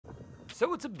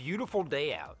So it's a beautiful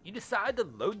day out. You decide to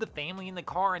load the family in the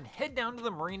car and head down to the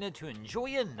marina to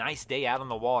enjoy a nice day out on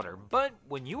the water. But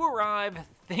when you arrive,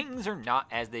 things are not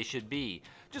as they should be,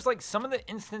 just like some of the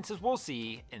instances we'll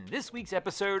see in this week's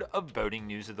episode of Boating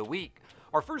News of the Week.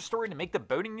 Our first story to make the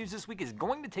boating news this week is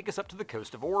going to take us up to the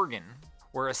coast of Oregon,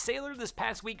 where a sailor this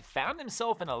past week found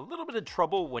himself in a little bit of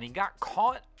trouble when he got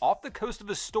caught off the coast of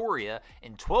Astoria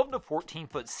in 12 to 14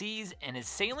 foot seas and his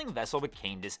sailing vessel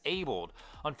became disabled.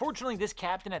 Unfortunately, this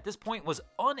captain at this point was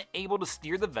unable to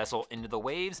steer the vessel into the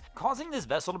waves, causing this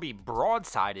vessel to be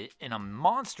broadsided in a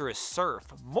monstrous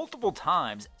surf multiple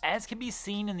times, as can be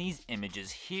seen in these images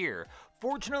here.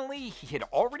 Fortunately, he had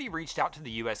already reached out to the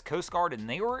US Coast Guard and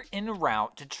they were en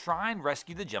route to try and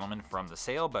rescue the gentleman from the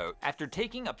sailboat. After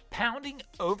taking a pounding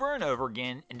over and over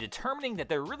again and determining that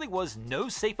there really was no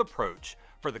safe approach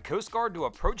for the Coast Guard to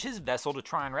approach his vessel to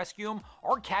try and rescue him,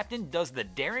 our captain does the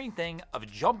daring thing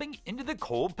of jumping into the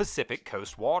cold Pacific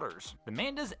coast waters. The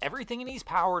man does everything in his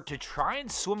power to try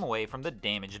and swim away from the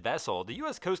damaged vessel. The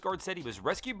US Coast Guard said he was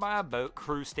rescued by a boat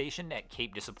crew stationed at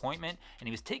Cape Disappointment and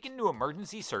he was taken to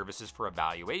emergency services for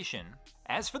evaluation.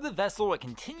 As for the vessel, it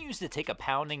continues to take a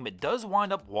pounding but does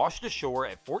wind up washed ashore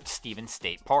at Fort Stevens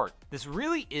State Park. This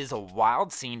really is a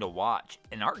wild scene to watch,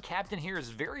 and our captain here is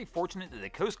very fortunate that the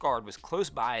Coast Guard was close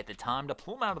by at the time to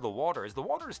pull him out of the water, as the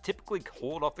water is typically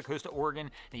cold off the coast of Oregon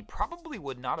and he probably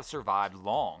would not have survived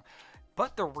long.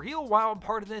 But the real wild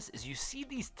part of this is you see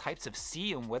these types of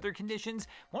sea and weather conditions.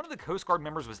 One of the Coast Guard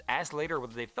members was asked later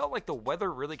whether they felt like the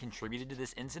weather really contributed to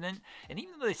this incident, and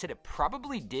even though they said it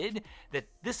probably did, that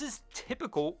this is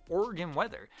typical Oregon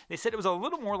weather. They said it was a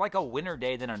little more like a winter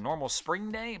day than a normal spring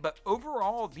day, but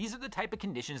overall, these are the type of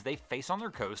conditions they face on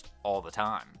their coast all the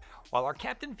time. While our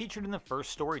captain featured in the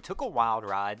first story took a wild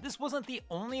ride, this wasn't the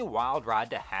only wild ride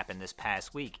to happen this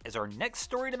past week, as our next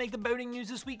story to make the boating news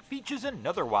this week features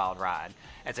another wild ride,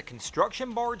 as a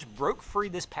construction barge broke free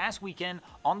this past weekend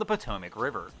on the Potomac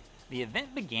River. The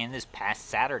event began this past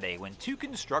Saturday when two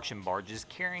construction barges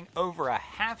carrying over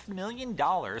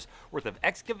 $500,000 worth of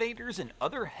excavators and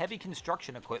other heavy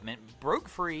construction equipment broke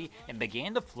free and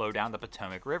began to flow down the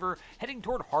Potomac River, heading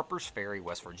toward Harpers Ferry,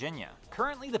 West Virginia.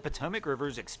 Currently, the Potomac River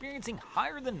is experiencing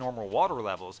higher than normal water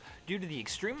levels due to the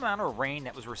extreme amount of rain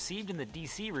that was received in the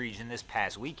DC region this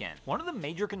past weekend. One of the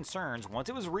major concerns once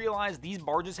it was realized these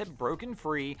barges had broken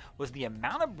free was the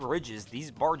amount of bridges these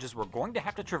barges were going to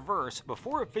have to traverse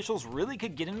before officials really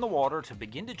could get in the water to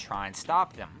begin to try and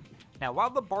stop them. Now,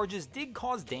 while the barges did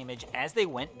cause damage as they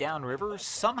went downriver,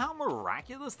 somehow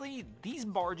miraculously, these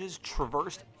barges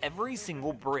traversed every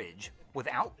single bridge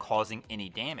without causing any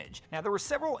damage. Now, there were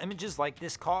several images like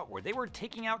this caught where they were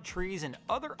taking out trees and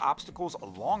other obstacles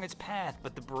along its path,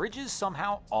 but the bridges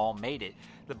somehow all made it.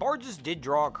 The barges did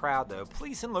draw a crowd though.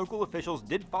 Police and local officials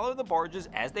did follow the barges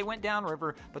as they went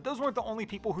downriver, but those weren't the only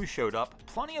people who showed up.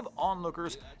 Plenty of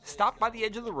onlookers stopped by the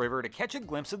edge of the river to catch a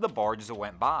glimpse of the barges that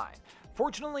went by.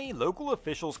 Fortunately, local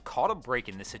officials caught a break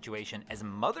in this situation as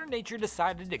Mother Nature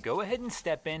decided to go ahead and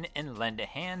step in and lend a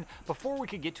hand before we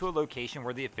could get to a location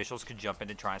where the officials could jump in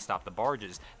to try and stop the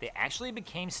barges. They actually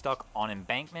became stuck on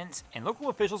embankments, and local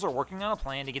officials are working on a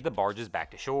plan to get the barges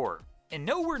back to shore. And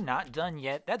no, we're not done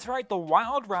yet. That's right, the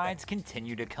wild rides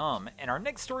continue to come. And our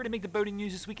next story to make the boating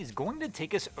news this week is going to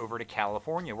take us over to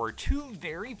California, where two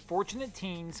very fortunate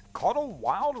teens caught a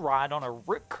wild ride on a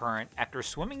rip current after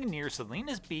swimming near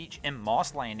Salinas Beach in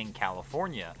Moss Landing,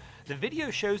 California. The video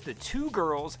shows the two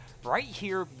girls right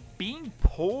here being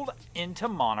pulled into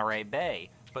Monterey Bay.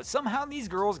 But somehow these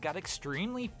girls got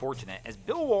extremely fortunate as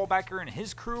Bill Wallbacker and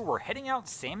his crew were heading out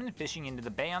salmon fishing into the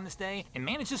bay on this day and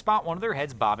managed to spot one of their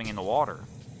heads bobbing in the water.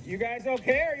 You guys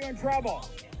okay? Or are you in trouble?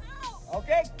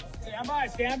 Okay,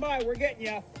 stand by, we're getting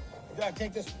you.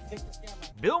 Take this camera.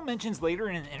 Bill mentions later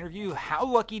in an interview how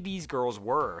lucky these girls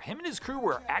were. Him and his crew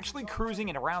were actually cruising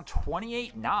at around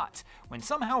 28 knots when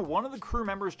somehow one of the crew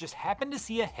members just happened to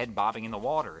see a head bobbing in the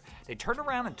water. They turned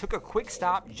around and took a quick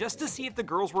stop just to see if the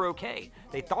girls were okay.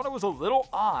 They thought it was a little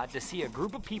odd to see a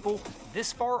group of people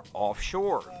this far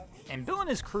offshore. And Bill and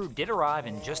his crew did arrive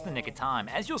in just the nick of time.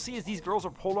 As you'll see as these girls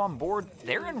are pulled on board,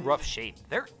 they're in rough shape.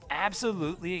 They're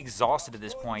absolutely exhausted at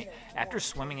this point after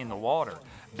swimming in the water.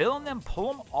 Bill and them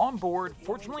pull them on board.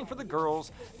 Fortunately for the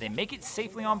girls, they make it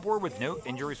safely on board with no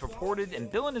injuries reported, and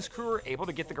Bill and his crew are able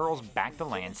to get the girls back to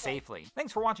land safely.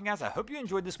 Thanks for watching, guys. I hope you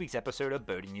enjoyed this week's episode of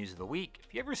Boating News of the Week.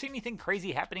 If you ever see anything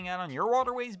crazy happening out on your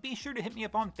waterways, be sure to hit me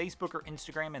up on Facebook or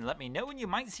Instagram and let me know when you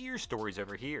might see your stories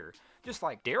over here. Just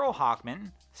like Daryl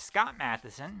Hockman, Scott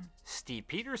Matheson, Steve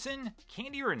Peterson,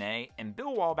 Candy Renee, and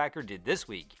Bill Wallbacker did this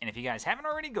week. And if you guys haven't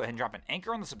already, go ahead and drop an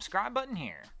anchor on the subscribe button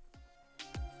here.